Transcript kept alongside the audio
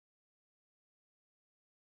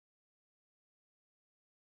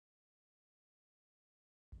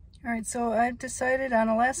Alright, so I've decided on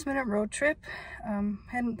a last minute road trip.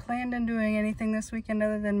 Hadn't planned on doing anything this weekend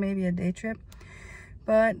other than maybe a day trip.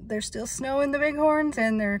 But there's still snow in the Bighorns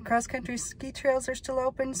and their cross-country ski trails are still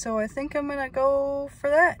open, so I think I'm gonna go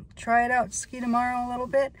for that. Try it out, ski tomorrow a little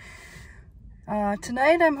bit.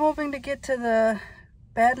 Tonight I'm hoping to get to the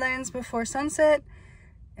Badlands before sunset,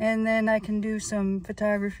 and then I can do some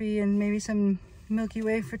photography and maybe some Milky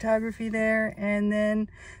Way photography there, and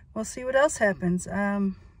then we'll see what else happens.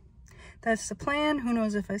 That's the plan. Who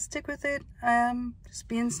knows if I stick with it. Just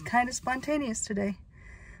being kind of spontaneous today.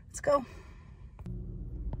 Let's go.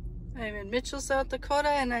 I'm in Mitchell, South Dakota,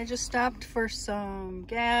 and I just stopped for some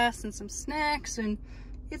gas and some snacks, and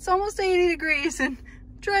it's almost 80 degrees and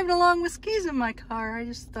I'm driving along with skis in my car. I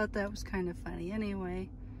just thought that was kind of funny. Anyway,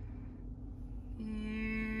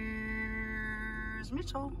 here's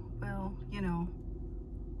Mitchell. Well, you know,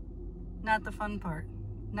 not the fun part.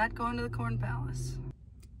 Not going to the Corn Palace.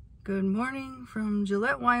 Good morning from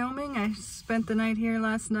Gillette, Wyoming. I spent the night here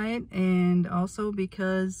last night, and also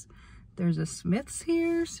because there's a Smith's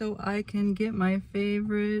here, so I can get my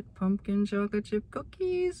favorite pumpkin chocolate chip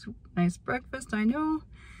cookies. Nice breakfast, I know.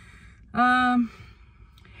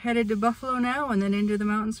 Headed to Buffalo now and then into the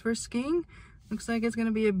mountains for skiing. Looks like it's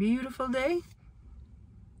gonna be a beautiful day.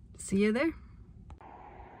 See you there.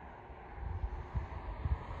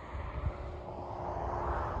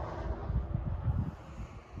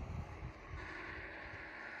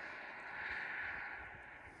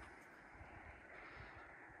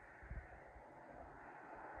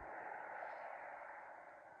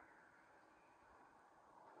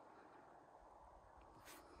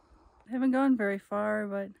 I haven't gone very far,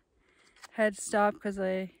 but had to stop because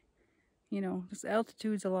this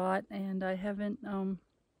altitude's a lot and I haven't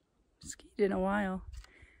skied in a while.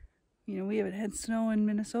 We haven't had snow in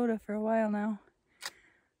Minnesota for a while now.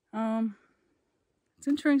 It's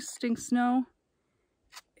interesting snow.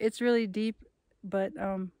 It's really deep, but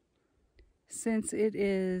since it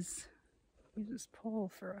is, let me just pull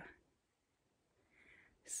for a,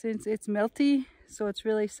 since it's melty, so it's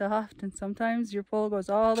really soft, and sometimes your pole goes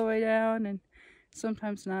all the way down and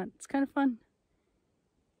sometimes not. It's kind of fun.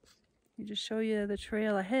 Let me just show you the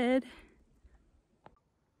trail ahead.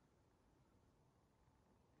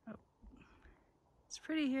 Oh, it's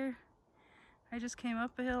pretty here. I just came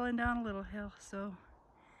up a hill and down a little hill, so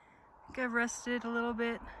I think I've rested a little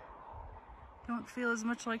bit. Don't feel as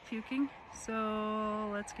much like puking, so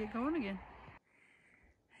let's get going again.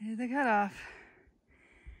 Here's the cutoff.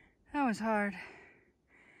 That was hard.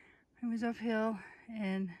 It was uphill,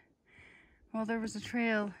 and while there was a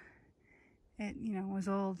trail, it was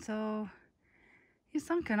old, so you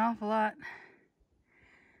sunk an awful lot.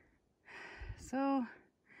 So a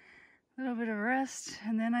little bit of rest,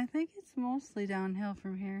 and then I think it's mostly downhill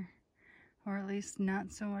from here, or at least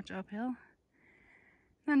not so much uphill.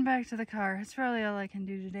 Then back to the car. It's probably all I can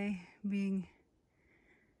do today, being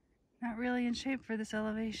not really in shape for this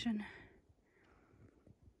elevation.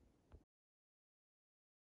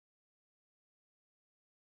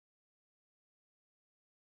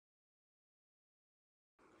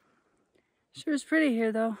 Sure is pretty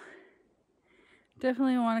here though.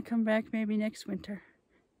 Definitely want to come back maybe next winter.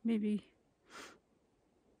 Maybe,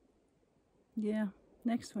 yeah,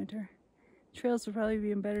 next winter. Trails will probably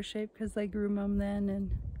be in better shape because they grew them then,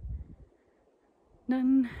 and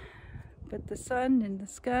nothing but the sun and the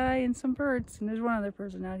sky and some birds. And there's one other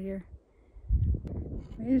person out here.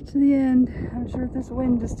 Made it to the end. I'm sure this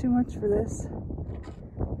wind is too much for this.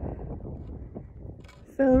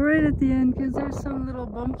 Fell right at the end because there's some little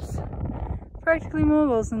bumps. Practically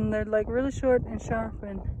moguls, and they're like really short and sharp,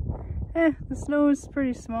 and the snow is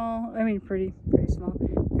pretty small. I mean pretty small.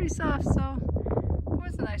 Pretty soft, so it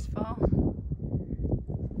was a nice fall.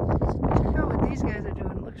 Check out what these guys are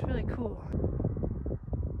doing. It looks really cool.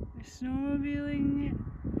 They're snowmobiling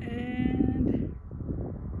and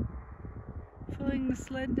pulling the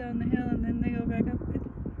sled down the hill, and then they go back up.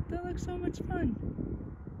 That looks so much fun.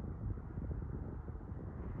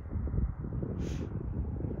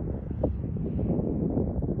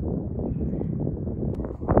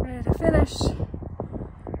 Ready to finish.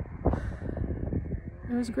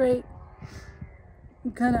 It was great.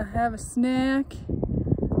 I'm gonna have a snack,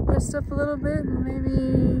 rest up a little bit, and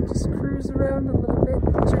maybe just cruise around a little bit.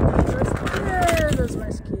 Check out the rest. There goes my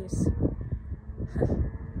skis.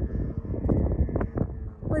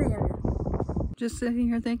 What are you gonna do? Just sitting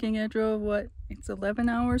here thinking I drove, it's 11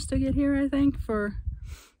 hours to get here, I think, for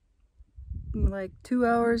like 2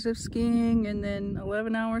 hours of skiing and then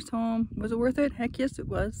 11 hours home. Was it worth it? Heck yes it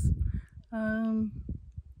was.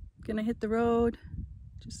 Gonna hit the road,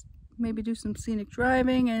 just maybe do some scenic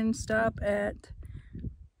driving and stop at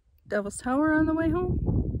Devil's Tower on the way home.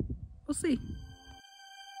 We'll see.